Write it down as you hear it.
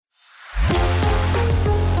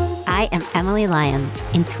I am Emily Lyons.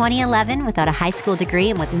 In 2011, without a high school degree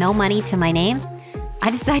and with no money to my name, I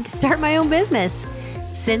decided to start my own business.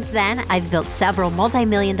 Since then, I've built several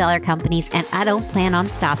multi-million-dollar companies, and I don't plan on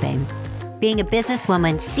stopping. Being a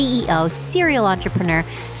businesswoman, CEO, serial entrepreneur,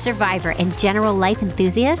 survivor, and general life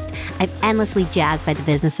enthusiast, I'm endlessly jazzed by the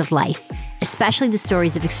business of life, especially the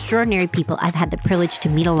stories of extraordinary people I've had the privilege to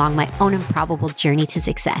meet along my own improbable journey to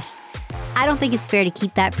success. I don't think it's fair to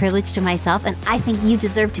keep that privilege to myself, and I think you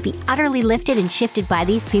deserve to be utterly lifted and shifted by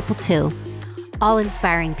these people too. All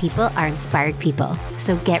inspiring people are inspired people,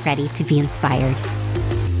 so get ready to be inspired.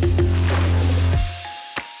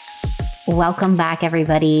 Welcome back,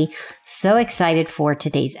 everybody. So excited for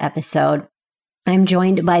today's episode. I'm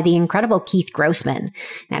joined by the incredible Keith Grossman.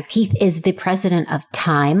 Now, Keith is the president of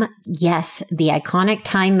Time. Yes, the iconic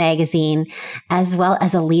Time magazine, as well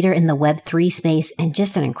as a leader in the Web3 space and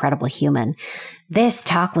just an incredible human. This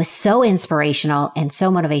talk was so inspirational and so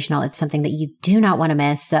motivational. It's something that you do not want to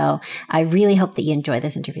miss. So I really hope that you enjoy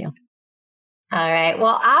this interview. All right.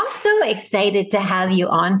 Well, I'm so excited to have you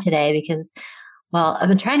on today because, well, I've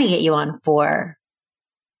been trying to get you on for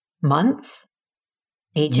months.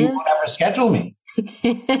 Ages? You won't ever schedule me.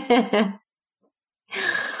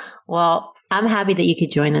 Well, I'm happy that you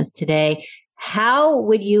could join us today. How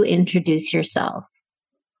would you introduce yourself?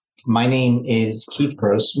 My name is Keith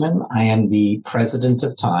Grossman. I am the president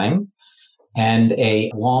of Time and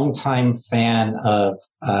a longtime fan of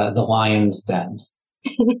the Lion's Den.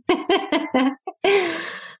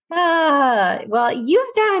 Well,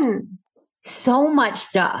 you've done so much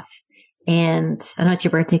stuff. And I know it's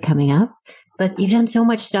your birthday coming up, but you've done so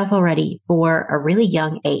much stuff already for a really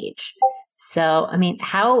young age. So, I mean,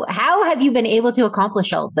 how have you been able to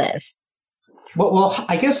accomplish all of this? Well,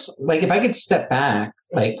 I guess if I could step back,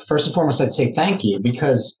 first and foremost, I'd say thank you,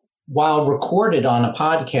 because while recorded on a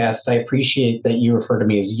podcast, I appreciate that you refer to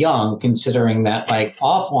me as young, considering that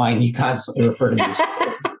offline, you constantly refer to me as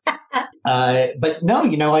old. But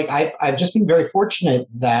no, I've just been very fortunate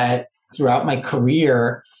that throughout my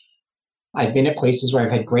career, I've been at places where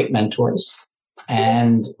I've had great mentors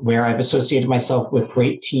and where I've associated myself with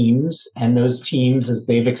great teams. And those teams, as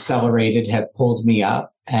they've accelerated, have pulled me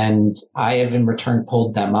up. And I have in return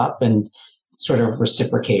pulled them up and sort of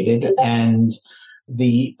reciprocated. And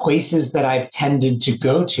the places that I've tended to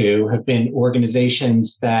go to have been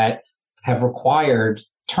organizations that have required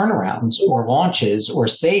turnarounds or launches or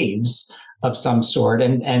saves of some sort.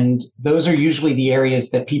 And those are usually the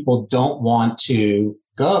areas that people don't want to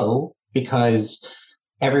go, because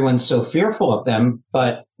everyone's so fearful of them.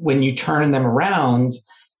 But when you turn them around,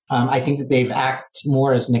 I think that they've acted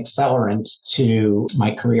more as an accelerant to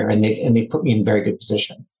my career, and they've put me in a very good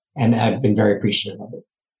position. And I've been very appreciative of it.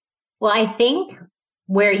 Well, I think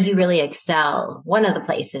where you really excel, one of the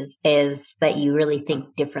places is that you really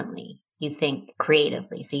think differently. You think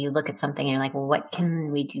creatively. So you look at something and you're like, well, what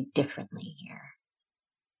can we do differently here?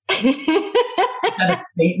 Is that a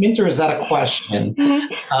statement or is that a question?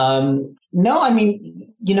 No, I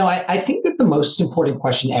mean, I think that the most important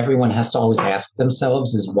question everyone has to always ask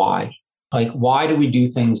themselves is why? Why do we do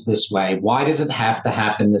things this way? Why does it have to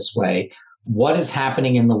happen this way? What is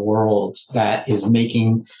happening in the world that is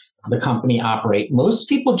making the company operate? Most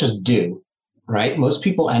people just do, right? Most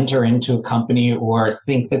people enter into a company or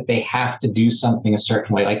think that they have to do something a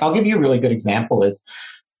certain way. I'll give you a really good example is,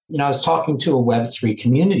 I was talking to a Web3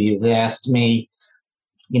 community that asked me,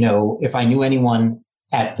 if I knew anyone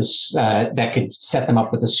at this that could set them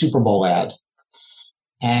up with a Super Bowl ad.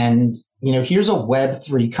 And, here's a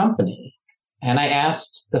Web3 company. And I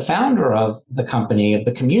asked the founder of the company, of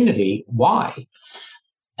the community, why?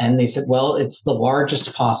 And they said, well, it's the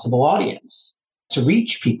largest possible audience to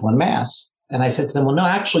reach people in mass. And I said to them, well, no,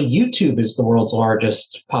 actually, YouTube is the world's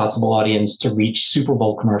largest possible audience to reach Super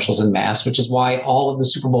Bowl commercials in mass, which is why all of the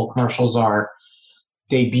Super Bowl commercials are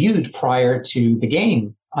debuted prior to the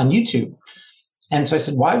game on YouTube. And so I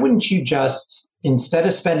said, why wouldn't you just, instead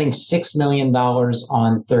of spending $6 million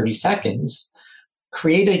on 30 seconds,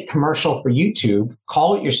 create a commercial for YouTube,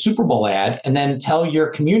 call it your Super Bowl ad, and then tell your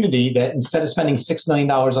community that instead of spending $6 million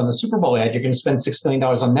on the Super Bowl ad, you're going to spend $6 million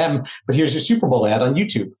on them, but here's your Super Bowl ad on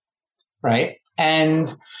YouTube. Right.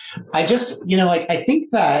 And I just, I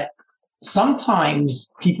think that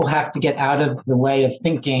sometimes people have to get out of the way of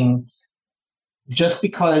thinking just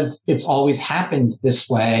because it's always happened this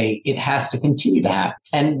way, it has to continue to happen.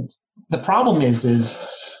 And the problem is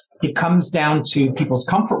it comes down to people's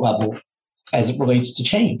comfort level as it relates to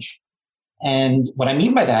change. And what I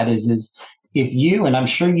mean by that is if you, and I'm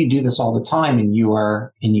sure you do this all the time in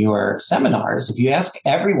your seminars, if you ask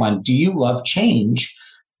everyone, do you love change?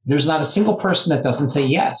 There's not a single person that doesn't say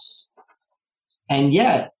yes. And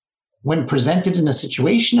yet when presented in a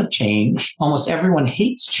situation of change, almost everyone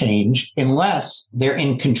hates change unless they're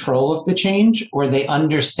in control of the change or they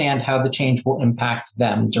understand how the change will impact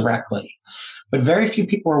them directly. But very few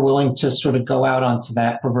people are willing to sort of go out onto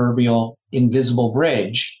that proverbial invisible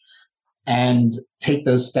bridge and take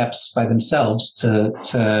those steps by themselves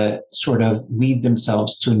to sort of lead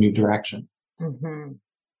themselves to a new direction. Mm-hmm.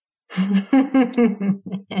 Is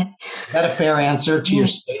that a fair answer to your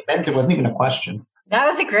statement? It wasn't even a question. That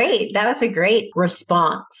was a great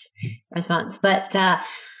response. But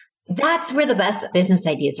that's where the best business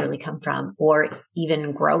ideas really come from, or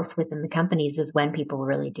even growth within the companies, is when people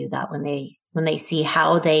really do that, when they see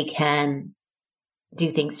how they can do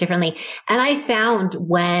things differently. And I found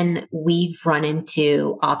when we've run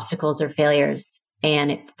into obstacles or failures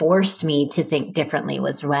and it forced me to think differently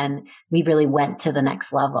was when we really went to the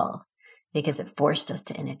next level, because it forced us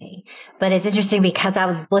to innovate. But it's interesting because I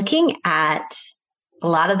was looking at a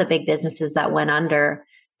lot of the big businesses that went under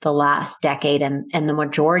the last decade, and the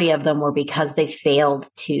majority of them were because they failed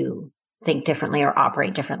to think differently or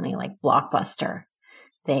operate differently, like Blockbuster.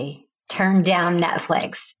 They turned down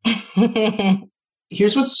Netflix.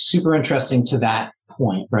 Here's what's super interesting to that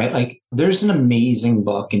point, right? Like there's an amazing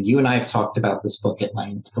book, and you and I have talked about this book at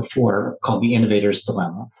length before, called The Innovator's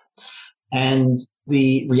Dilemma. And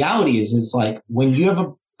the reality is like when you have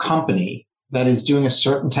a company that is doing a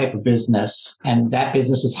certain type of business and that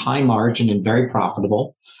business is high margin and very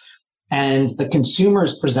profitable, and the consumer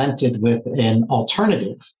is presented with an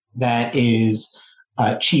alternative that is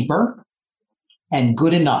cheaper and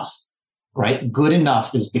good enough, right? Good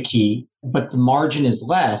enough is the key, but the margin is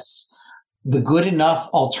less. The good enough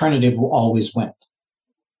alternative will always win,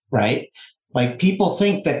 right? Like people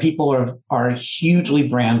think that people are hugely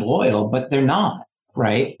brand loyal, but they're not,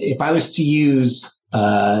 right? If I was to use,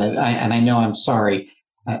 and I know I'm sorry,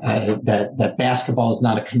 that basketball is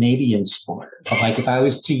not a Canadian sport, but like if I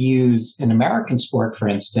was to use an American sport, for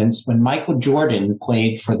instance, when Michael Jordan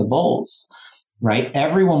played for the Bulls, right?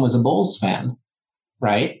 Everyone was a Bulls fan,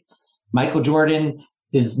 right? Michael Jordan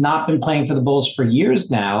has not been playing for the Bulls for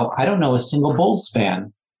years now. I don't know a single Bulls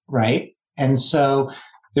fan, right? And so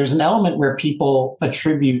there's an element where people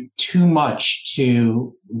attribute too much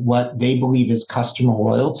to what they believe is customer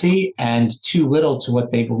loyalty and too little to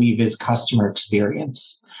what they believe is customer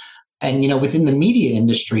experience. And, within the media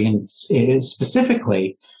industry and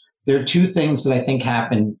specifically, there are two things that I think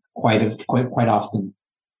happen quite often.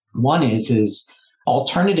 One is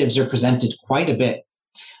alternatives are presented quite a bit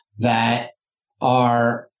that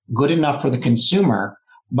are good enough for the consumer,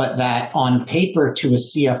 but that on paper to a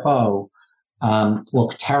CFO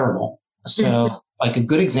look terrible. So like a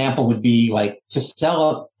good example would be like to sell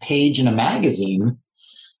a page in a magazine,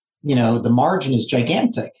 the margin is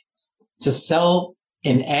gigantic. To sell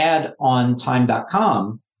an ad on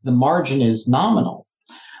time.com, the margin is nominal.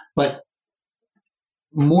 But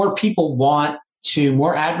more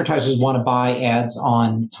advertisers want to buy ads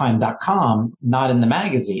on time.com, not in the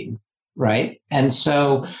magazine, right? And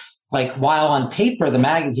so like while on paper, the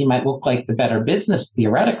magazine might look like the better business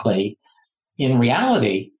theoretically, in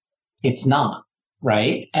reality, it's not,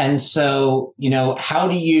 right? And so, how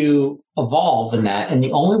do you evolve in that? And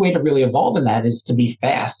the only way to really evolve in that is to be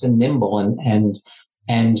fast and nimble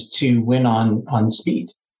and to win on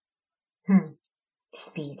speed.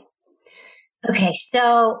 Speed. Okay,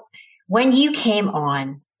 so when you came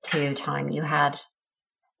on to Time, you had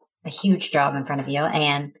a huge job in front of you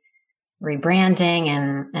and rebranding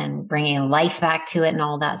and bringing life back to it and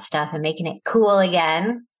all that stuff and making it cool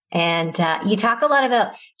again. And you talk a lot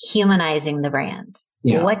about humanizing the brand.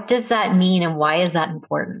 Yeah. What does that mean and why is that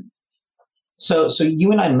important? So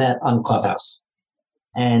you and I met on Clubhouse.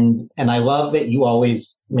 And I love that you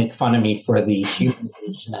always make fun of me for the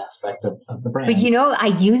humanization aspect of the brand. But I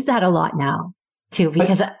use that a lot now too,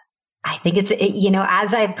 because I think it's,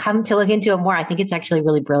 as I've come to look into it more, I think it's actually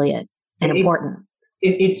really brilliant and important.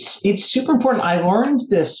 It's super important. I learned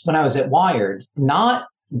this when I was at Wired, not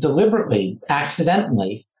deliberately,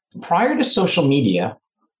 accidentally. Prior to social media,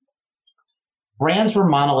 brands were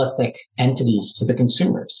monolithic entities to the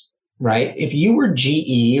consumers, right? If you were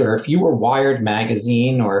GE or if you were Wired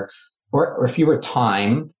magazine or if you were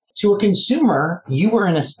Time, to a consumer, you were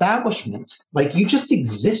an establishment. Like you just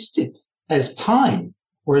existed as Time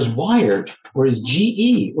or as Wired or as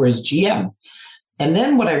GE or as GM. And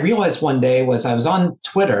then what I realized one day was I was on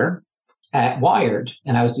Twitter at Wired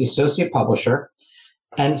and I was the associate publisher.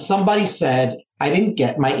 And somebody said, I didn't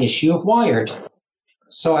get my issue of Wired.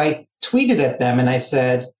 So I tweeted at them and I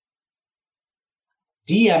said,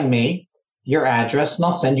 DM me your address and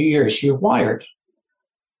I'll send you your issue of Wired.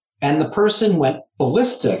 And the person went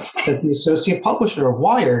ballistic that the associate publisher of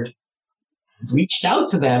Wired reached out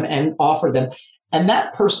to them and offered them. And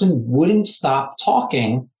that person wouldn't stop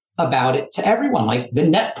talking about it to everyone. Like the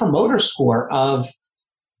net promoter score of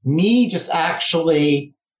me just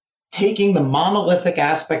actually taking the monolithic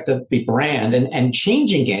aspect of the brand and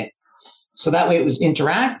changing it so that way it was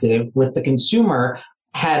interactive with the consumer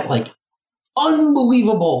had like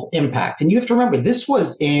unbelievable impact. And you have to remember, this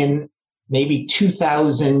was in maybe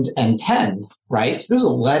 2010, right? So this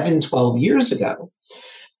was 11, 12 years ago.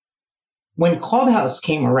 When Clubhouse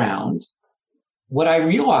came around, what I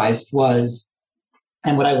realized was,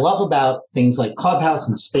 and what I love about things like Clubhouse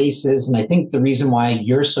and Spaces, and I think the reason why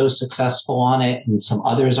you're so successful on it and some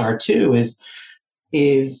others are too,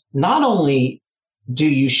 is not only do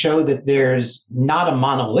you show that there's not a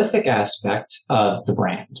monolithic aspect of the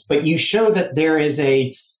brand, but you show that there is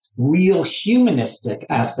a real humanistic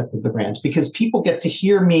aspect of the brand, because people get to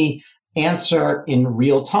hear me answer in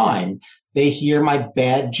real time. They hear my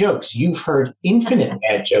bad jokes. You've heard infinite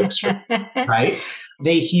bad jokes from me, right?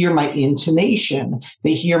 They hear my intonation.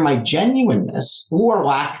 They hear my genuineness or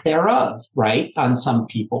lack thereof, right? On some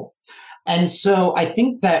people. And so I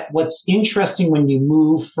think that what's interesting when you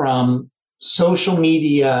move from social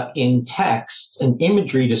media in text and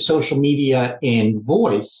imagery to social media in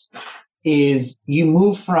voice is you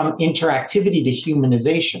move from interactivity to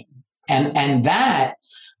humanization. And that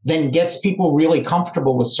then gets people really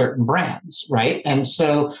comfortable with certain brands, right? And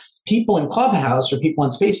so people in Clubhouse or people in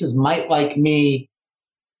Spaces might like me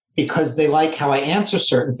because they like how I answer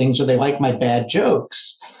certain things or they like my bad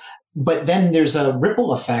jokes. But then there's a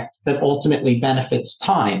ripple effect that ultimately benefits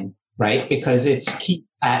time, right? Because it's keep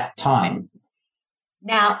at time.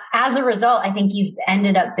 Now, as a result, I think you've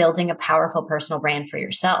ended up building a powerful personal brand for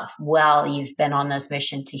yourself while you've been on this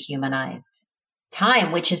mission to humanize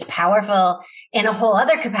time, which is powerful in a whole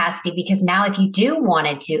other capacity, because now if you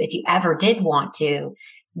ever did want to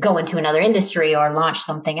go into another industry or launch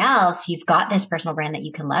something else, you've got this personal brand that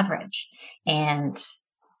you can leverage. And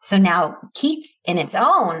so now Keith in its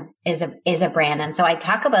own is a brand. And so I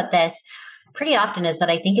talk about this pretty often, is that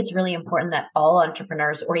I think it's really important that all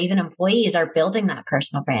entrepreneurs or even employees are building that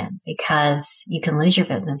personal brand, because you can lose your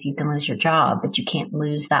business, you can lose your job, but you can't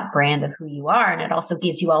lose that brand of who you are. And it also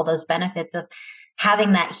gives you all those benefits of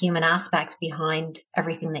having that human aspect behind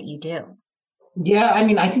everything that you do. Yeah, I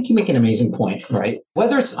mean, I think you make an amazing point, right?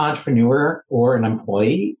 Whether it's entrepreneur or an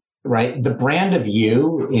employee, right? The brand of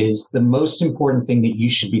you is the most important thing that you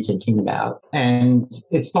should be thinking about. And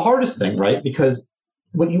it's the hardest thing, right? Because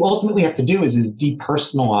what you ultimately have to do is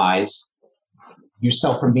depersonalize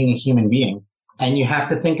yourself from being a human being. And you have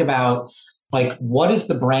to think about, like, what does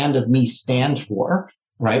the brand of me stand for,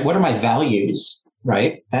 right? What are my values,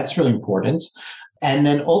 right? That's really important. And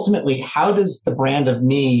then ultimately, how does the brand of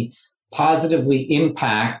me positively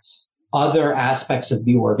impact other aspects of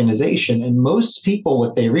the organization? And most people,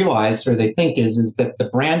 what they realize or they think is that the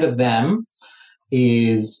brand of them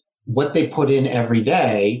is what they put in every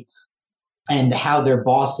day and how their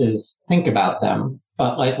bosses think about them.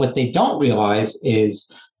 But like what they don't realize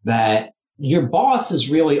is that your boss is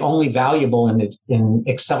really only valuable in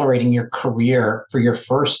accelerating your career for your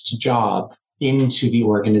first job into the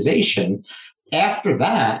organization. After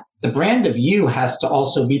that, the brand of you has to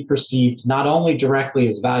also be perceived not only directly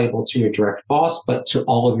as valuable to your direct boss, but to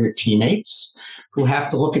all of your teammates who have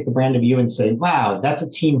to look at the brand of you and say, wow, that's a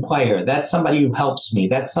team player. That's somebody who helps me.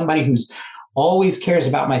 That's somebody who's always cares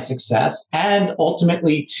about my success, and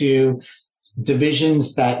ultimately to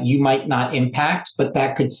divisions that you might not impact, but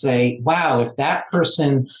that could say, wow, if that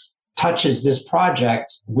person touches this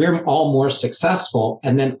project, we're all more successful.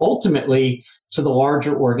 And then ultimately to the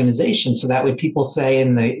larger organization. So that way people say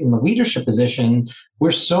in the leadership position,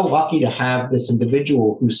 we're so lucky to have this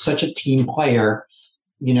individual who's such a team player,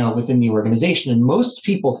 within the organization. And most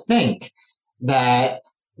people think that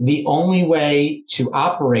the only way to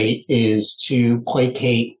operate is to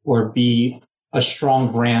placate or be a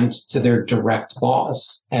strong brand to their direct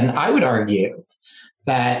boss. And I would argue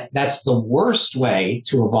that that's the worst way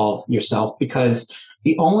to evolve yourself, because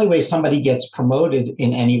the only way somebody gets promoted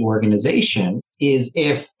in any organization is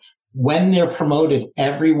if when they're promoted,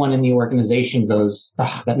 everyone in the organization goes,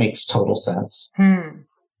 oh, that makes total sense.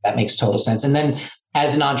 That makes total sense. And then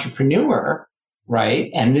as an entrepreneur, right?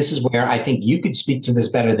 And this is where I think you could speak to this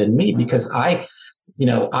better than me, because I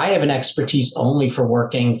have an expertise only for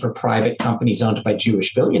working for private companies owned by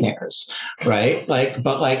Jewish billionaires, right?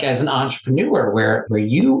 But as an entrepreneur where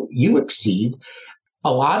you exceed,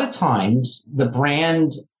 a lot of times the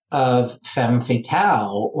brand of Femme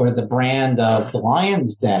Fatale or the brand of the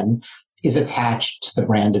Lion's Den is attached to the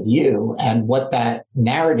brand of you and what that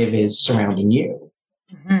narrative is surrounding you.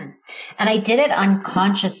 Mm-hmm. And I did it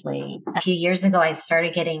unconsciously. A few years ago, I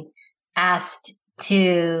started getting asked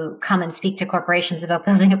to come and speak to corporations about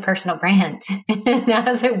building a personal brand. And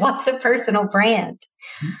I was like, what's a personal brand?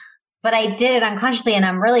 But I did it unconsciously. And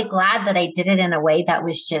I'm really glad that I did it in a way that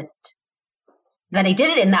was just, that I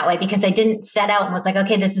did it in that way, because I didn't set out and was like,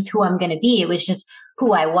 okay, this is who I'm going to be. It was just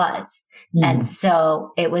who I was. And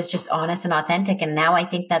so it was just honest and authentic. And now I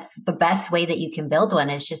think that's the best way that you can build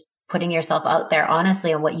one, is just putting yourself out there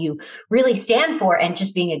honestly on what you really stand for, and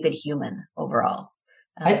just being a good human overall.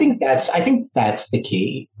 I think that's the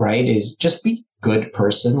key, right? Is just be a good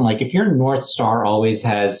person. Like if your North Star always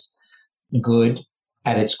has good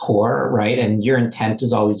at its core, right? And your intent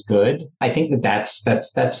is always good. I think that's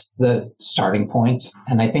the starting point.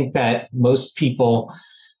 And I think that most people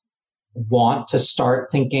want to start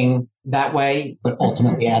thinking that way, but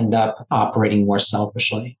ultimately end up operating more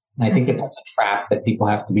selfishly. And I think that that's a trap that people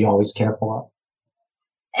have to be always careful of.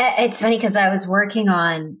 It's funny because I was working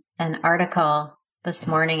on an article this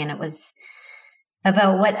morning, and it was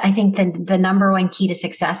about what I think the number one key to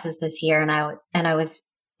success is this year.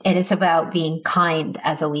 It is about being kind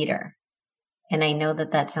as a leader. And I know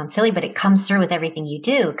that sounds silly, but it comes through with everything you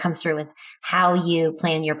do. It comes through with how you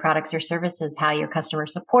plan your products or services, how your customer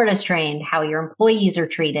support is trained, how your employees are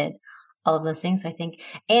treated, all of those things, I think.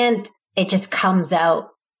 And it just comes out,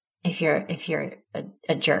 if you're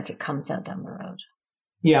a jerk, it comes out down the road.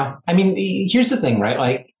 Yeah. I mean, here's the thing, right?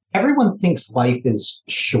 Like everyone thinks life is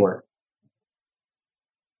short.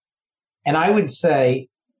 And I would say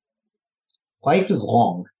life is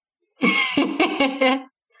long.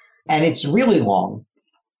 And it's really long.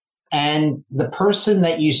 And the person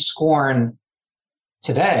that you scorn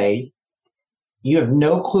today, you have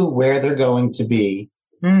no clue where they're going to be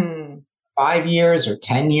 5 years or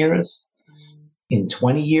 10 years, in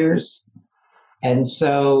 20 years. And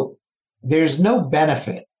so there's no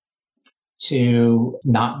benefit to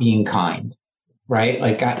not being kind, right?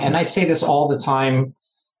 Like, and I say this all the time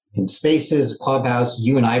in spaces, Clubhouse.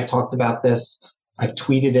 You and I have talked about this. I've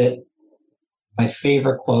tweeted it. My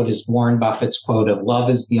favorite quote is Warren Buffett's quote of love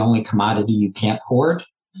is the only commodity you can't hoard.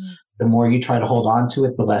 The more you try to hold on to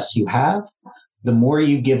it, the less you have. The more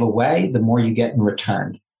you give away, the more you get in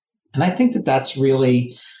return. And I think that that's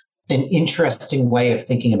really an interesting way of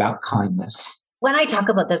thinking about kindness. When I talk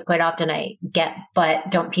about this quite often, I get, but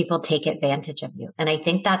don't people take advantage of you? And I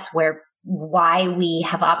think that's why we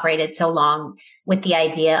have operated so long with the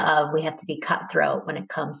idea of we have to be cutthroat when it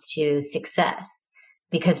comes to success,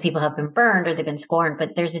 because people have been burned or they've been scorned.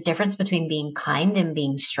 But there's a difference between being kind and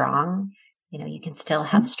being strong. You know, you can still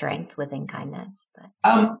have strength within kindness. But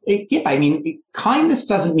I mean, kindness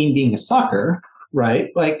doesn't mean being a sucker, right?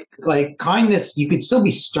 Like kindness, you could still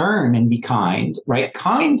be stern and be kind, right?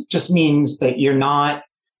 Kind just means that you're not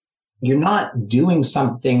doing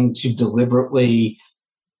something to deliberately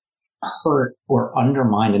hurt or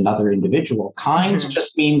undermine another individual. Kind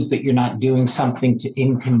just means that you're not doing something to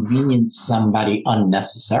inconvenience somebody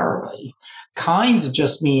unnecessarily. Kind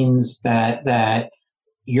just means that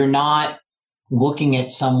you're not looking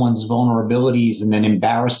at someone's vulnerabilities and then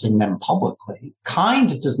embarrassing them publicly.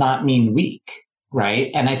 Kind does not mean weak, right?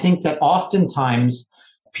 And I think that oftentimes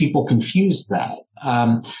people confuse that.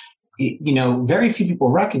 Very few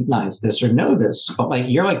people recognize this or know this, but like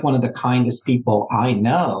you're like one of the kindest people I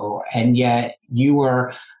know, and yet you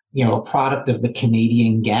are, a product of the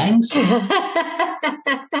Canadian gang system.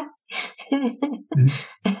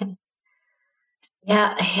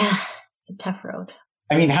 Yeah, it's a tough road.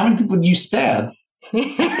 I mean, how many people do you stab?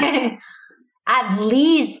 At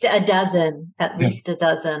least a dozen.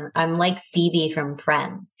 I'm like Phoebe from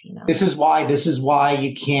Friends, This is why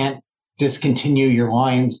you can't discontinue your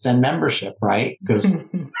Lion's Den membership, right? Because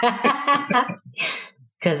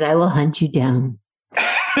I will hunt you down.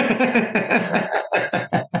 So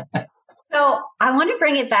I want to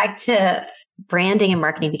bring it back to branding and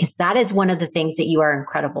marketing, because that is one of the things that you are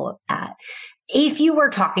incredible at. If you were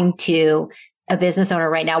talking to a business owner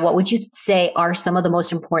right now, what would you say are some of the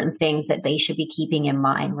most important things that they should be keeping in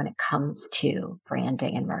mind when it comes to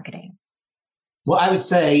branding and marketing? Well, I would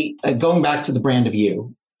say going back to the brand of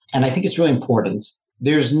you, and I think it's really important.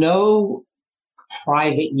 There's no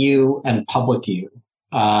private you and public you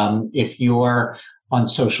if you're on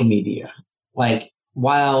social media. Like,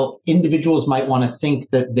 while individuals might want to think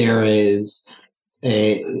that there is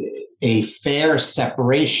a fair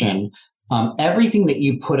separation, everything that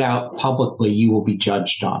you put out publicly, you will be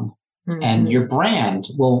judged on, and your brand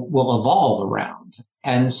will evolve around.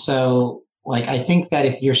 And so, like, I think that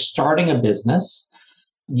if you're starting a business,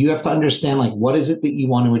 you have to understand, like, what is it that you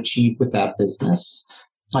want to achieve with that business?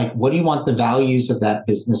 Like, what do you want the values of that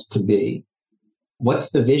business to be?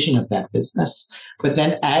 what's the vision of that business? But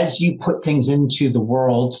then as you put things into the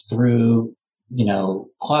world through,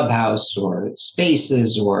 Clubhouse or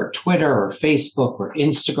Spaces or Twitter or Facebook or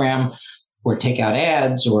Instagram, or take out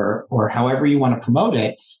ads or however you want to promote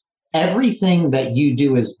it, everything that you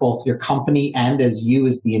do as both your company and as you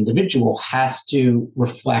as the individual has to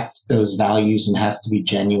reflect those values and has to be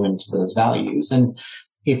genuine to those values. And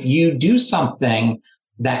if you do something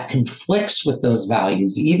that conflicts with those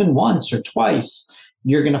values, even once or twice,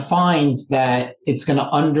 you're going to find that it's going to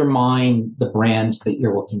undermine the brands that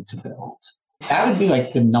you're looking to build. That would be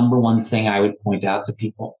like the number one thing I would point out to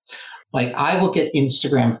people. Like I look at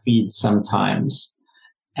Instagram feeds sometimes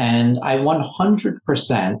and I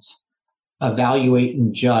 100% evaluate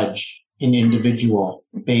and judge an individual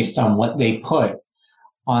based on what they put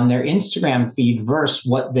on their Instagram feed versus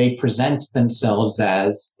what they present themselves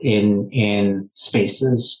as in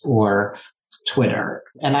Spaces or Twitter.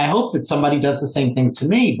 And I hope that somebody does the same thing to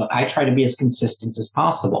me, but I try to be as consistent as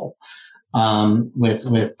possible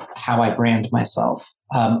with how I brand myself.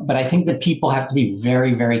 But I think that people have to be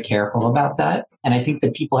very, very careful about that. And I think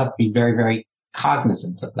that people have to be very, very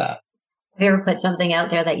cognizant of that. Have you ever put something out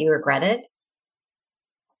there that you regretted?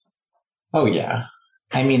 Oh, yeah.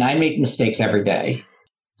 I mean, I make mistakes every day.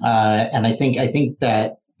 And I think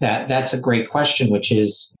that's a great question, which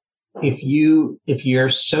is if you're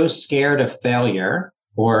so scared of failure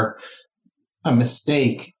or a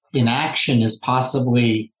mistake, inaction is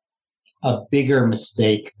possibly a bigger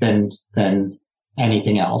mistake than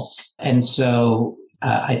anything else. And so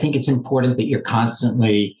I think it's important that you're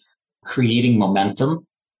constantly creating momentum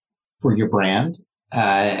for your brand.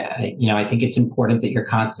 I think it's important that you're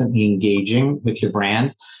constantly engaging with your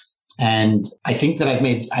brand. And I think that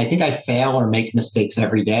I fail or make mistakes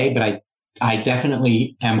every day, but I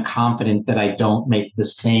definitely am confident that I don't make the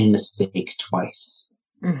same mistake twice.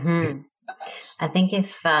 Mm-hmm. I think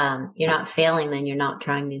if you're not failing, then you're not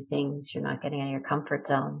trying new things. You're not getting out of your comfort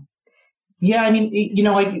zone. Yeah, I mean,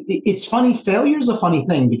 it's funny. Failure is a funny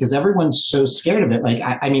thing because everyone's so scared of it. Like,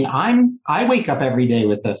 I wake up every day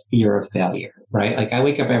with a fear of failure, right? Like, I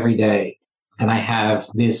wake up every day and I have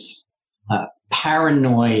this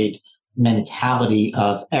paranoid mentality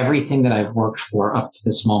of everything that I've worked for up to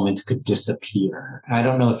this moment could disappear. I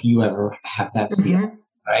don't know if you ever have that fear, mm-hmm.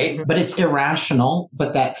 right? Mm-hmm. But it's irrational.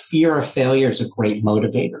 But that fear of failure is a great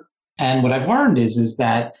motivator. And what I've learned is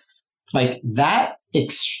that like that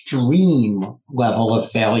extreme level of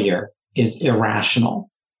failure is irrational,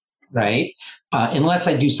 right? Unless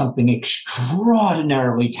I do something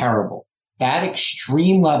extraordinarily terrible. That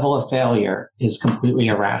extreme level of failure is completely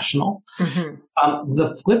irrational. Mm-hmm.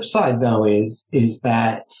 The flip side, though, is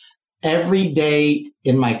that every day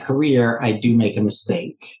in my career, I do make a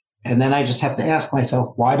mistake. And then I just have to ask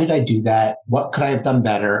myself, why did I do that? What could I have done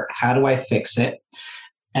better? How do I fix it?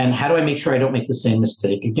 And how do I make sure I don't make the same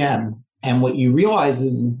mistake again? And what you realize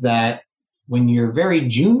is that when you're very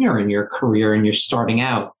junior in your career and you're starting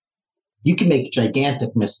out, you can make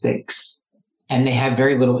gigantic mistakes and they have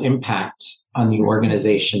very little impact on the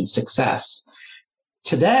organization's success.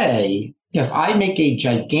 Today, if I make a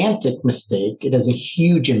gigantic mistake, it has a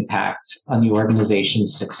huge impact on the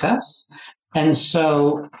organization's success. And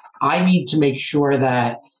so I need to make sure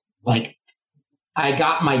that like I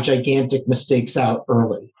got my gigantic mistakes out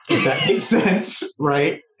early, if that makes sense,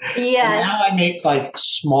 right? Yes. And now I make like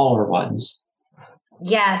smaller ones.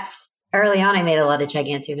 Yes. Early on, I made a lot of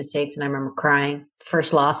gigantic mistakes and I remember crying,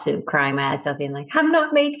 first lawsuit, crying my eyes out, being like, I'm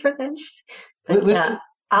not made for this. But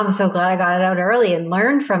I'm so glad I got it out early and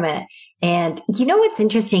learned from it. And you know what's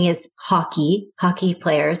interesting is hockey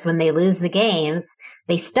players, when they lose the games,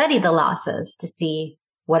 they study the losses to see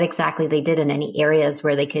what exactly they did in any areas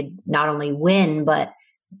where they could not only win, but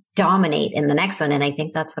dominate in the next one. And I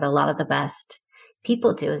think that's what a lot of the best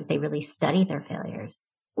people do is they really study their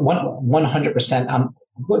failures. 100%.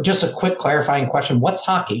 Just a quick clarifying question. What's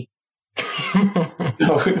hockey? Actually,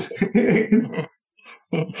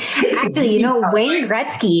 Wayne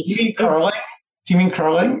Gretzky. Do you mean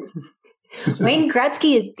curling? Wayne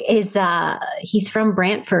Gretzky is, he's from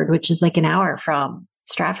Brantford, which is like an hour from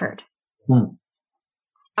Stratford. All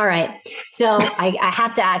right. So I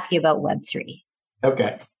have to ask you about Web3.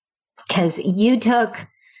 Okay. Because you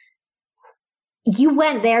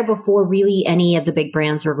went there before really any of the big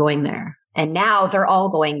brands were going there. And now they're all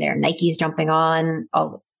going there. Nike's jumping on.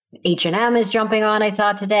 H&M is jumping on, I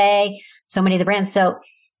saw today. So many of the brands. So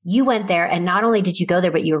you went there and not only did you go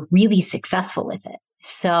there, but you were really successful with it.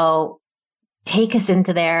 So take us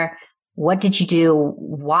into there. What did you do?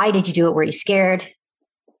 Why did you do it? Were you scared?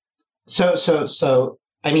 So,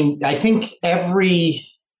 I mean, I think every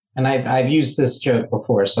And I've used this joke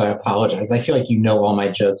before, so I apologize. I feel like you know all my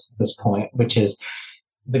jokes at this point, which is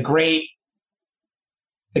the great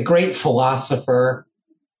philosopher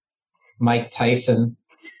Mike Tyson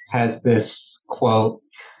has this quote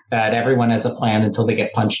that everyone has a plan until they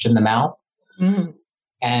get punched in the mouth. Mm.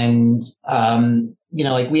 And,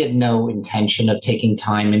 like we had no intention of taking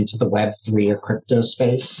time into the Web3 or crypto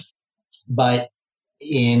space. But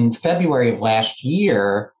in February of last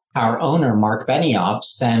year, our owner, Mark Benioff,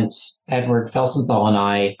 sent Edward Felsenthal and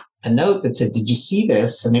I a note that said, "Did you see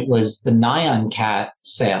this?" And it was the Nyan Cat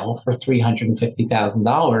sale for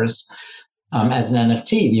 $350,000 as an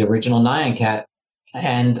NFT, the original Nyan Cat.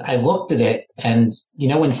 And I looked at it, and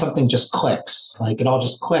when something just clicks, like it all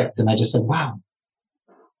just clicked, and I just said, "Wow,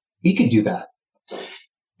 we could do that."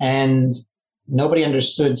 And nobody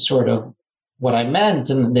understood sort of what I meant.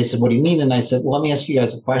 And they said, "What do you mean?" And I said, "Well, let me ask you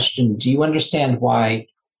guys a question. Do you understand why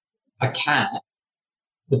a cat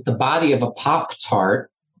with the body of a Pop-Tart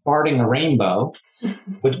farting a rainbow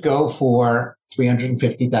would go for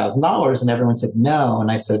 $350,000? And everyone said, "No." And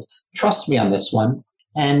I said, "Trust me on this one."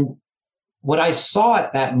 And what I saw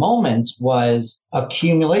at that moment was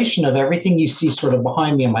accumulation of everything you see sort of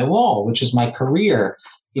behind me on my wall, which is my career,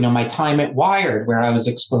 my time at Wired, where I was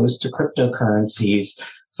exposed to cryptocurrencies,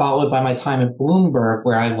 followed by my time at Bloomberg,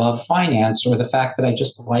 where I love finance, or the fact that I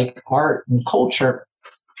just like art and culture,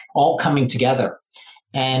 all coming together.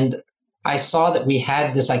 And I saw that we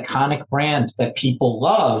had this iconic brand that people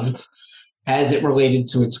loved as it related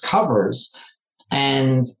to its covers.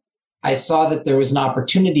 And I saw that there was an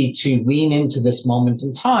opportunity to lean into this moment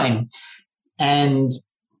in time and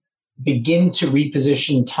begin to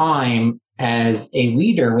reposition Time as a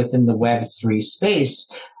leader within the Web3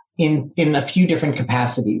 space in a few different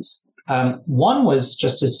capacities. One was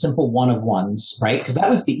just a simple one-of-ones, right? Because that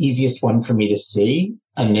was the easiest one for me to see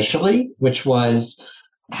initially, which was,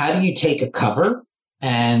 how do you take a cover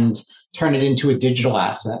and turn it into a digital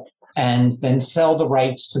asset and then sell the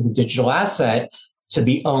rights to the digital asset to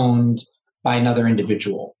be owned by another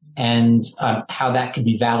individual, and how that could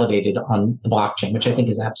be validated on the blockchain, which I think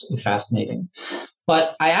is absolutely fascinating.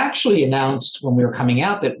 But I actually announced when we were coming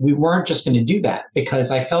out that we weren't just going to do that, because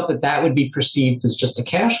I felt that that would be perceived as just a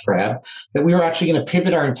cash grab, that we were actually going to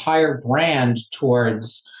pivot our entire brand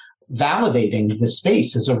towards validating the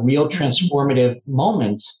space as a real transformative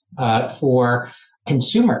moment for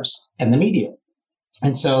consumers and the media.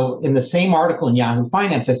 And so in the same article in Yahoo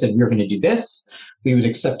Finance, I said, we're going to do this. We would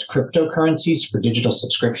accept cryptocurrencies for digital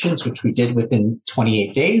subscriptions, which we did within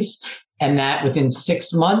 28 days. And that within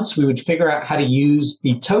 6 months, we would figure out how to use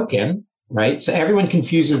the token, right? So everyone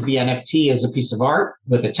confuses the NFT as a piece of art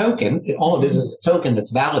with a token. All it is a token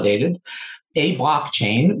that's validated, a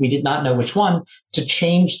blockchain, we did not know which one, to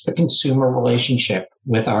change the consumer relationship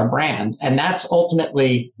with our brand. And that's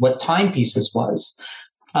ultimately what Timepieces was.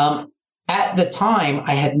 At the time,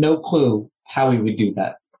 I had no clue how we would do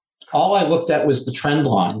that. All I looked at was the trend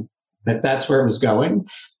line, that's where it was going.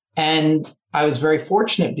 And I was very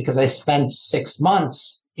fortunate because I spent 6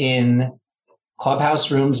 months in Clubhouse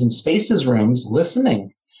rooms and Spaces rooms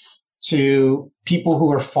listening to people who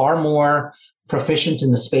were far more proficient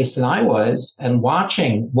in the space than I was, and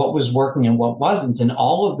watching what was working and what wasn't. And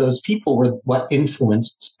all of those people were what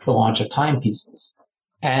influenced the launch of Timepieces.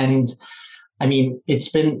 And I mean, it's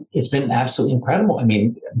been absolutely incredible. I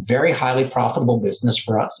mean, very highly profitable business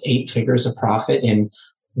for us, 8 figures of profit in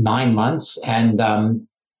 9 months. And,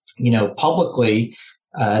 publicly,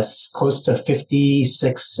 close to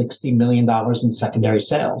 $60 million in secondary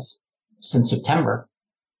sales since September.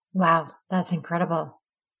 Wow, that's incredible.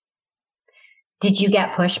 Did you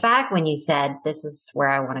get pushback when you said, this is where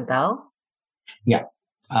I want to go? Yeah.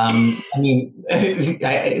 At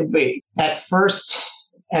first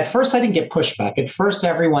I didn't get pushback. At first,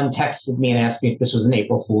 everyone texted me and asked me if this was an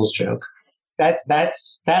April Fool's joke. But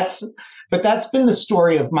that's been the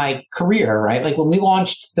story of my career, right? Like when we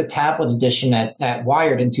launched the tablet edition at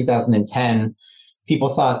Wired in 2010,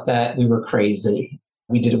 people thought that we were crazy.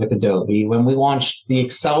 We did it with Adobe. When we launched the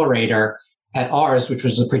accelerator at ours, which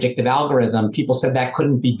was a predictive algorithm, people said that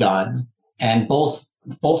couldn't be done. And both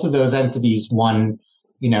of those entities won,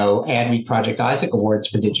 Adweek Project Isaac Awards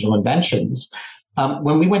for digital inventions.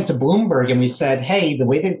 When we went to Bloomberg and we said, hey, the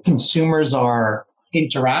way that consumers are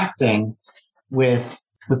interacting with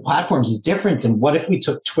platforms is different. And what if we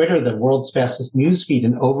took Twitter, the world's fastest newsfeed,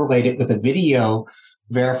 and overlaid it with a video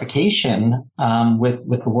verification with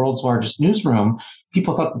the world's largest newsroom?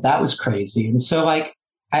 People thought that was crazy. And so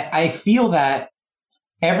I feel that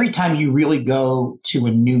every time you really go to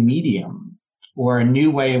a new medium or a new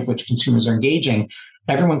way of which consumers are engaging,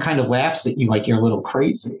 everyone kind of laughs at you like you're a little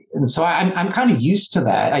crazy. And so I'm kind of used to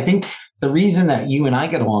that. I think the reason that you and I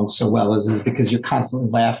get along so well is because you're constantly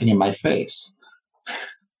laughing in my face.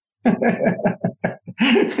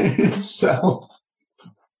 So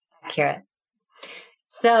accurate.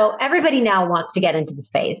 So everybody now wants to get into the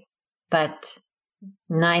space, but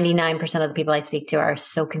 99% of the people I speak to are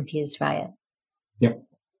so confused by it. Yep.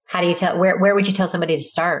 How do you tell, where would you tell somebody to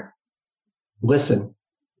start? Listen,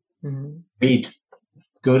 read,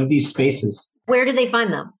 go to these spaces. Where do they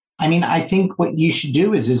find them? I mean, I think what you should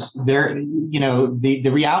do is there,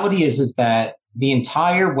 the reality is that the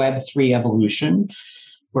entire Web3 evolution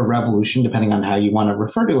or revolution, depending on how you want to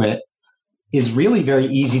refer to it, is really very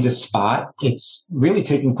easy to spot. It's really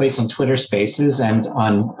taking place on Twitter Spaces and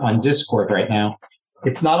on Discord right now.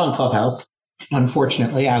 It's not on Clubhouse.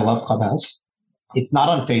 Unfortunately, I love Clubhouse. It's not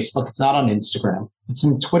on Facebook. It's not on Instagram. It's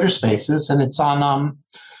in Twitter Spaces and it's on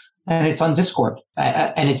Discord.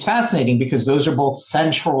 And it's fascinating because those are both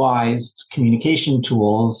centralized communication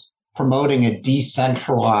tools promoting a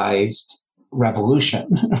decentralized revolution,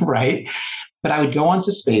 right? But I would go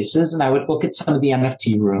onto Spaces and I would look at some of the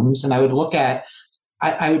NFT rooms and I would look at,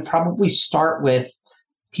 I would probably start with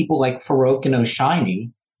people like Farouk and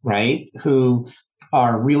Oshiny, right? Who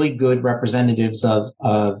are really good representatives of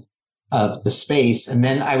the space. And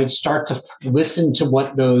then I would start to listen to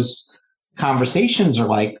what those conversations are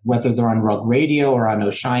like, whether they're on Rug Radio or on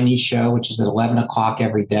Oshiny's show, which is at 11 o'clock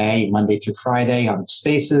every day, Monday through Friday on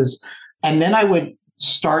Spaces. And then I would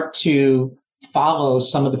start to follow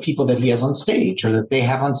some of the people that he has on stage or that they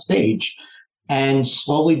have on stage and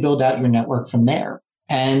slowly build out your network from there.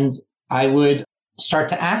 And I would start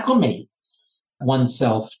to acclimate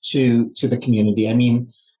oneself to the community. I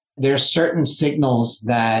mean, there are certain signals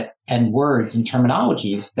that and words and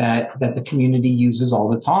terminologies that the community uses all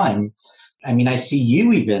the time. I mean, I see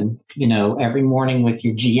you even, every morning with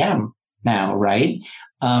your GM now, right?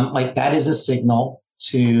 Like that is a signal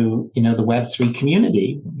to, the Web3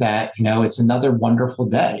 community that, it's another wonderful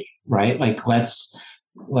day, right? Like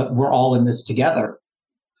we're all in this together.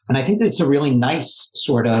 And I think that's a really nice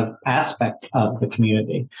sort of aspect of the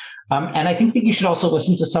community. And I think that you should also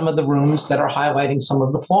listen to some of the rooms that are highlighting some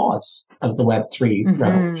of the flaws of the Web3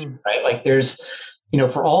 revolution, right? Like there's,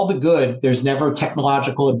 for all the good, there's never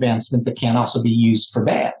technological advancement that can't also be used for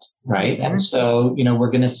bad, right? And so,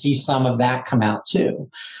 we're going to see some of that come out too.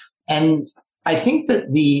 And I think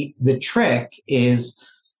that the trick is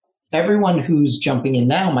everyone who's jumping in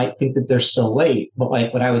now might think that they're so late, but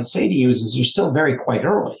like what I would say to you is you're still very quite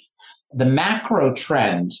early. The macro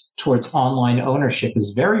trend towards online ownership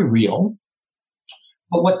is very real,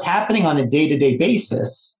 but what's happening on a day-to-day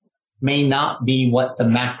basis may not be what the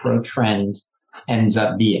macro trend ends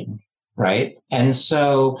up being, right? And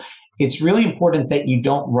so it's really important that you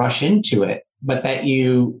don't rush into it, but that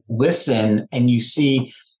you listen and you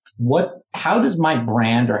see how does my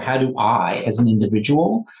brand or how do I as an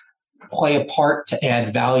individual play a part to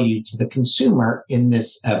add value to the consumer in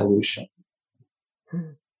this evolution.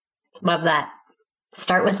 Love that.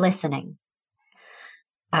 Start with listening.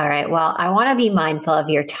 All right. Well, I want to be mindful of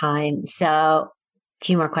your time. So a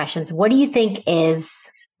few more questions. What do you think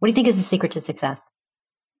is the secret to success?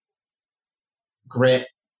 Grit,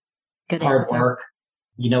 good hard answer. work.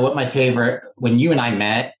 You know what my favorite, when you and I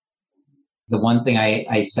met, the one thing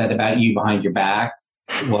I said about you behind your back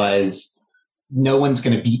was no one's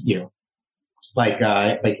going to beat you. Like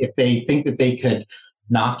if they think that they could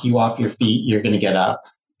knock you off your feet, you're going to get up.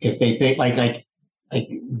 If they think like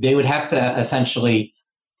they would have to essentially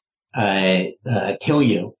kill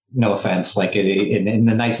you. No offense, like in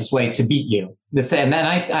the nicest way, to beat you. And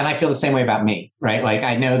I feel the same way about me, right? Like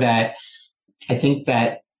I think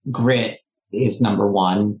that grit is number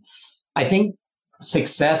one. I think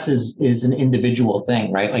success is an individual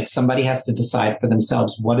thing, right? Like somebody has to decide for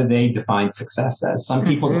themselves, what do they define success as? Some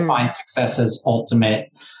people define success as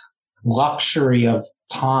ultimate luxury of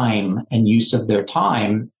time and use of their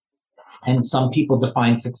time. And some people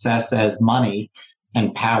define success as money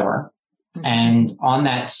and power. And on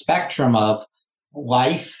that spectrum of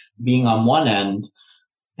life being on one end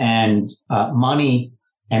and money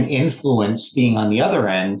and influence being on the other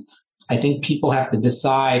end, I think people have to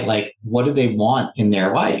decide, like, what do they want in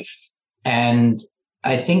their life? And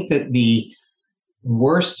I think that the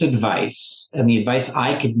worst advice and the advice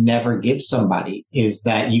I could never give somebody is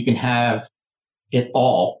that you can have it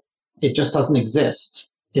all. It just doesn't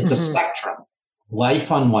exist. It's a spectrum.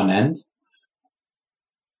 Life on one end,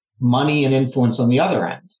 money and influence on the other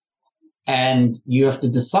end. And you have to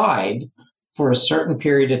decide for a certain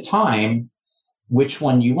period of time which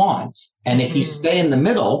one you want. And if you stay in the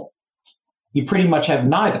middle, you pretty much have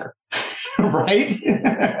neither, right?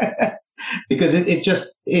 Because it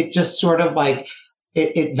just sort of like,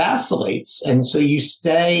 it vacillates. And so you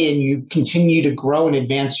stay and you continue to grow and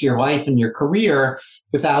advance your life and your career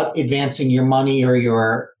without advancing your money or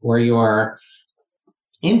your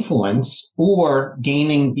influence or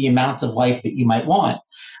gaining the amount of life that you might want.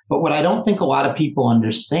 But what I don't think a lot of people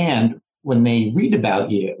understand when they read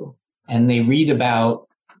about you and they read about,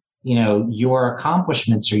 your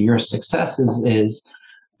accomplishments or your successes is,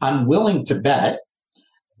 I'm willing to bet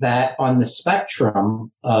that on the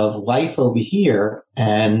spectrum of life over here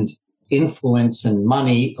and influence and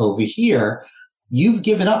money over here, you've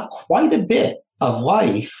given up quite a bit of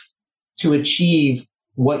life to achieve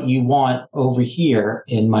what you want over here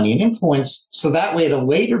in money and influence. So that way, at a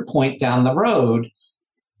later point down the road,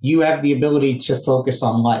 you have the ability to focus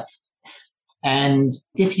on life. And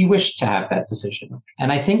if you wish to have that decision.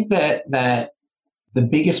 And I think that the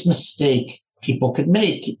biggest mistake people could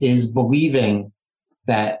make is believing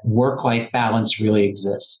that work-life balance really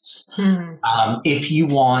exists. If you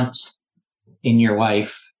want in your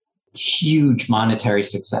life huge monetary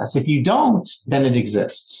success, if you don't, then it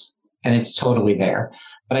exists and it's totally there.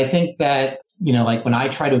 But I think that, like when I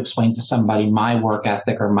try to explain to somebody my work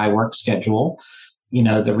ethic or my work schedule,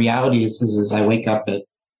 the reality is I wake up at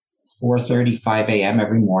 4:35 a.m.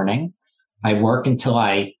 every morning. I work until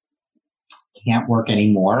I can't work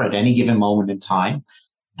anymore at any given moment in time.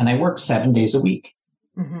 And I work 7 days a week.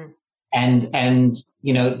 Mm-hmm. And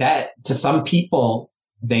that to some people,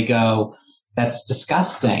 they go, that's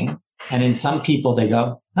disgusting. And in some people they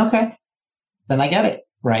go, okay, then I get it.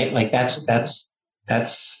 Right. Like that's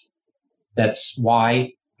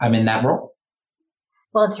why I'm in that role.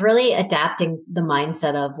 Well, it's really adapting the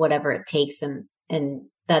mindset of whatever it takes. And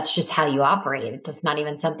that's just how you operate. It's just not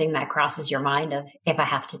even something that crosses your mind of, if I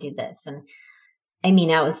have to do this. And I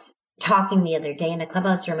mean, I was talking the other day in a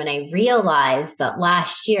clubhouse room and I realized that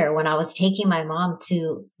last year when I was taking my mom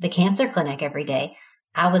to the cancer clinic every day,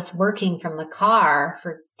 I was working from the car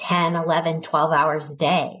for 10, 11, 12 hours a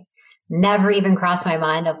day. Never even crossed my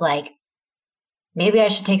mind of like, maybe I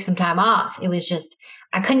should take some time off. It was just,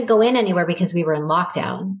 I couldn't go in anywhere because we were in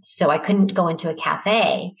lockdown. So I couldn't go into a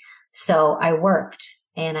cafe. So I worked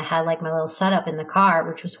and I had like my little setup in the car,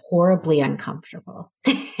 which was horribly uncomfortable,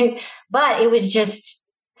 but it was just,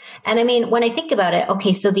 and I mean, when I think about it,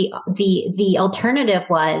 okay, so the alternative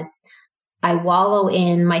was I wallow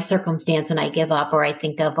in my circumstance and I give up, or I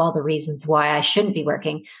think of all the reasons why I shouldn't be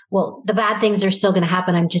working. Well, the bad things are still going to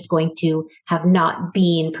happen. I'm just going to have not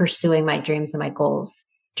been pursuing my dreams and my goals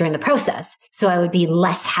during the process. So I would be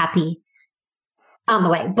less happy on the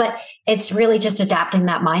way. But it's really just adapting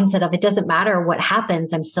that mindset of, it doesn't matter what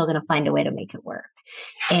happens, I'm still going to find a way to make it work.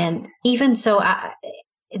 And even so,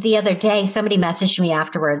 the other day, somebody messaged me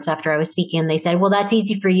afterwards after I was speaking, and they said, well, that's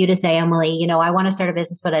easy for you to say, Emily, I want to start a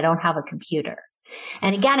business, but I don't have a computer.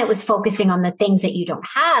 And again, it was focusing on the things that you don't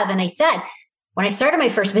have. And I said, when I started my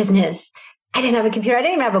first business, I didn't have a computer. I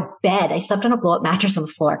didn't even have a bed. I slept on a blow-up mattress on the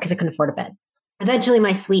floor because I couldn't afford a bed. Eventually,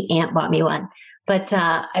 my sweet aunt bought me one. But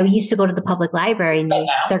I used to go to the public library and use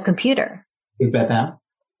their computer. You bet now?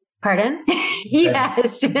 Pardon?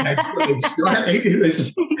 Yes.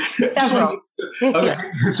 Several. Okay.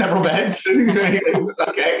 Several beds.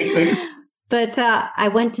 Okay. But I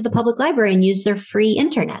went to the public library and used their free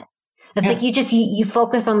internet. It's like you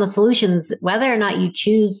focus on the solutions. Whether or not you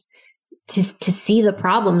choose to see the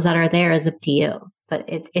problems that are there is up to you. But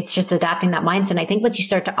it's just adapting that mindset. And I think once you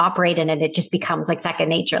start to operate in it, it just becomes like second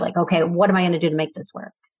nature. Like, okay, what am I going to do to make this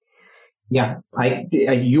work? Yeah,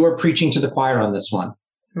 you are preaching to the choir on this one.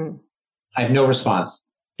 I have no response.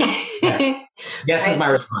 Yes, yes is my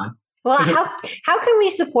response. Well, how can we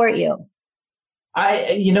support you?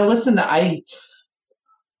 Listen, I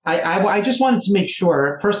just wanted to make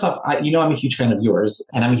sure. First off, I'm a huge fan of yours,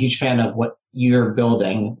 and I'm a huge fan of what you're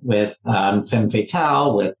building with Femme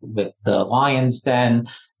Fatale, with the Lion's Den,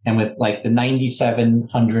 and with like the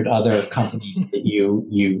 9,700 other companies that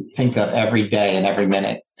you think of every day and every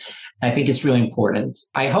minute. I think it's really important.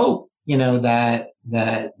 I hope that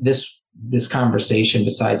this conversation,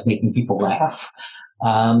 besides making people laugh,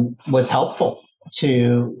 was helpful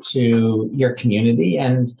to your community.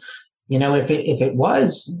 And if it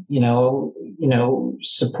was,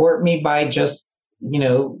 support me by just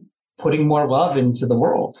putting more love into the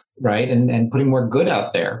world, right, and putting more good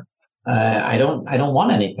out there. I don't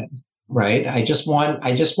want anything, right? I just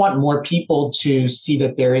want more people to see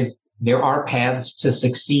that there are paths to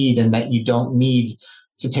succeed, and that you don't need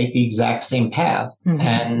to take the exact same path. Mm-hmm.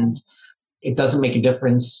 And it doesn't make a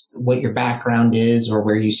difference what your background is or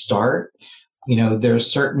where you start. There are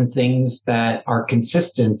certain things that are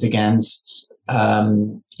consistent against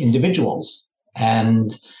individuals.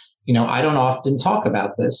 And, I don't often talk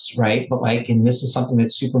about this, right? But and this is something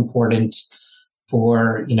that's super important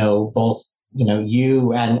for, both,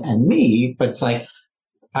 you and me, but it's I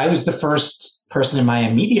was the first person in my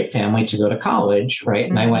immediate family to go to college, right?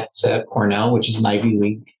 And I went to Cornell, which is an Ivy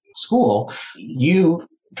League school. You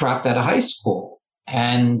dropped out of high school.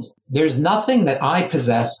 And there's nothing that I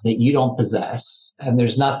possess that you don't possess. And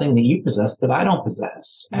there's nothing that you possess that I don't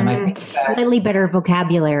possess. And I think slightly better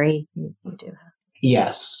vocabulary you do.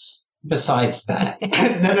 Yes. Besides that.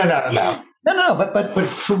 No. But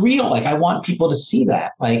for real, I want people to see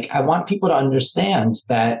that. I want people to understand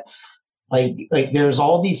that there's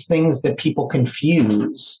all these things that people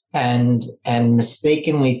confuse and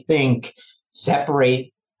mistakenly think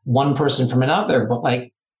separate one person from another. But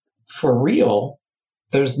for real,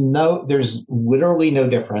 there's literally no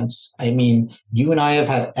difference. I mean, you and I have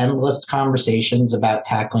had endless conversations about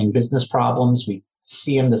tackling business problems. We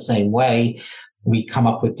see them the same way. We come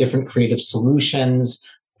up with different creative solutions.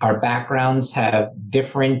 Our backgrounds have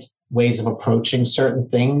different ways of approaching certain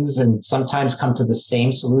things and sometimes come to the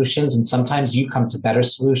same solutions. And sometimes you come to better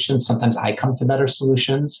solutions. Sometimes I come to better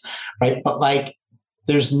solutions, right? But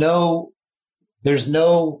there's no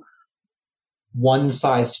one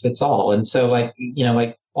size fits all. And so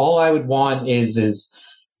all I would want is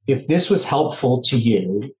if this was helpful to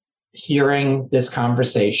you, hearing this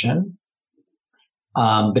conversation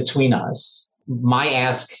between us, my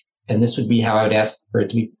ask, and this would be how I would ask for it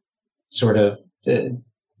to be sort of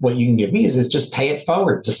what you can give me is just pay it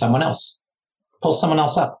forward to someone else, pull someone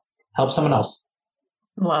else up, help someone else.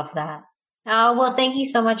 Love that. Oh, well, thank you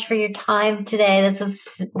so much for your time today. This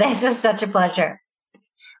was such a pleasure.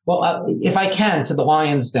 Well, if I can, to the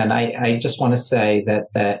Lion's Den, I just want to say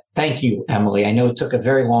that thank you, Emily. I know it took a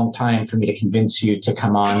very long time for me to convince you to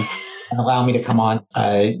come on and allow me to come on.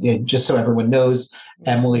 Just so everyone knows,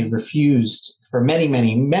 Emily refused for many,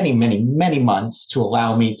 many, many, many, many months to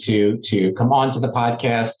allow me to come on to the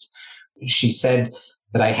podcast. She said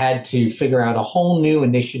that I had to figure out a whole new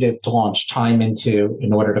initiative to launch time into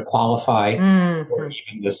in order to qualify for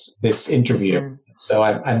even this interview. So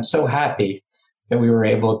I'm so happy that we were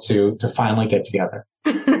able to finally get together.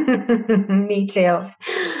 Me too. All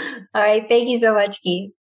right. Thank you so much,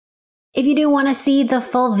 Keith. If you do want to see the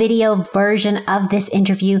full video version of this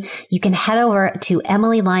interview, you can head over to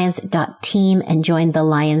emilylyons.team and join the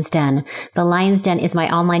Lion's Den. The Lion's Den is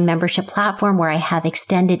my online membership platform where I have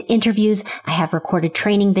extended interviews, I have recorded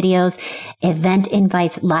training videos, event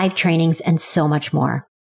invites, live trainings, and so much more.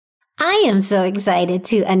 I am so excited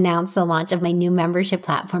to announce the launch of my new membership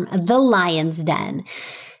platform, The Lion's Den.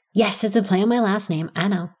 Yes, it's a play on my last name, I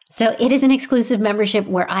know. So it is an exclusive membership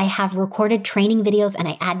where I have recorded training videos and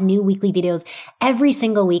I add new weekly videos every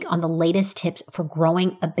single week on the latest tips for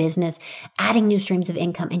growing a business, adding new streams of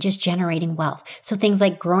income, and just generating wealth. So things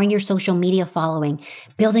like growing your social media following,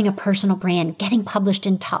 building a personal brand, getting published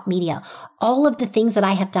in top media, all of the things that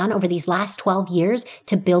I have done over these last 12 years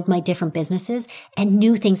to build my different businesses and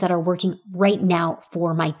new things that are working right now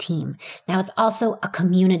for my team. Now it's also a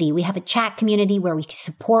community. We have a chat community where we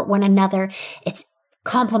support one another. It's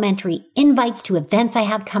complimentary invites to events I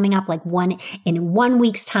have coming up, like one in 1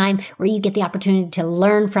 week's time, where you get the opportunity to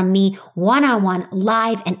learn from me one-on-one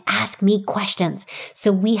live and ask me questions.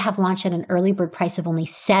 So we have launched at an early bird price of only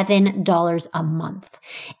 $7 a month.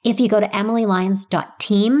 If you go to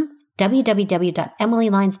emilylyons.team,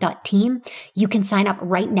 www.emilylyons.team, you can sign up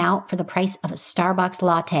right now for the price of a Starbucks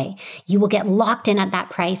latte. You will get locked in at that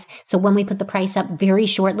price. So when we put the price up very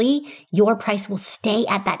shortly, your price will stay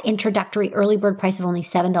at that introductory early bird price of only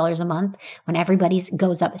 $7 a month. When everybody's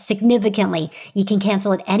goes up significantly, you can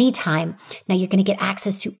cancel at any time. Now you're going to get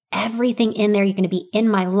access to everything in there. You're going to be in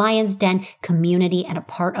my Lion's Den community and a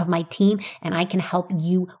part of my team, and I can help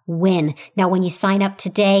you win. Now, when you sign up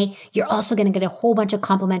today, you're also going to get a whole bunch of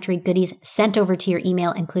complimentary goodies sent over to your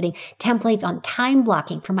email, including templates on time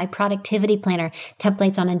blocking for my productivity planner,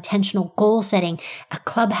 templates on intentional goal setting, a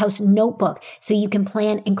Clubhouse notebook so you can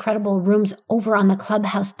plan incredible rooms over on the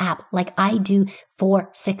Clubhouse app like I do for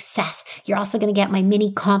success. You're also going to get my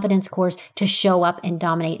mini confidence course to show up and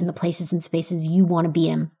dominate in the places and spaces you want to be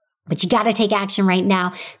in. But you got to take action right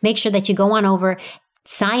now. Make sure that you go on over,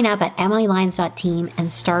 sign up at emilylyons.team and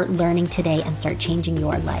start learning today and start changing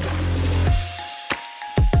your life.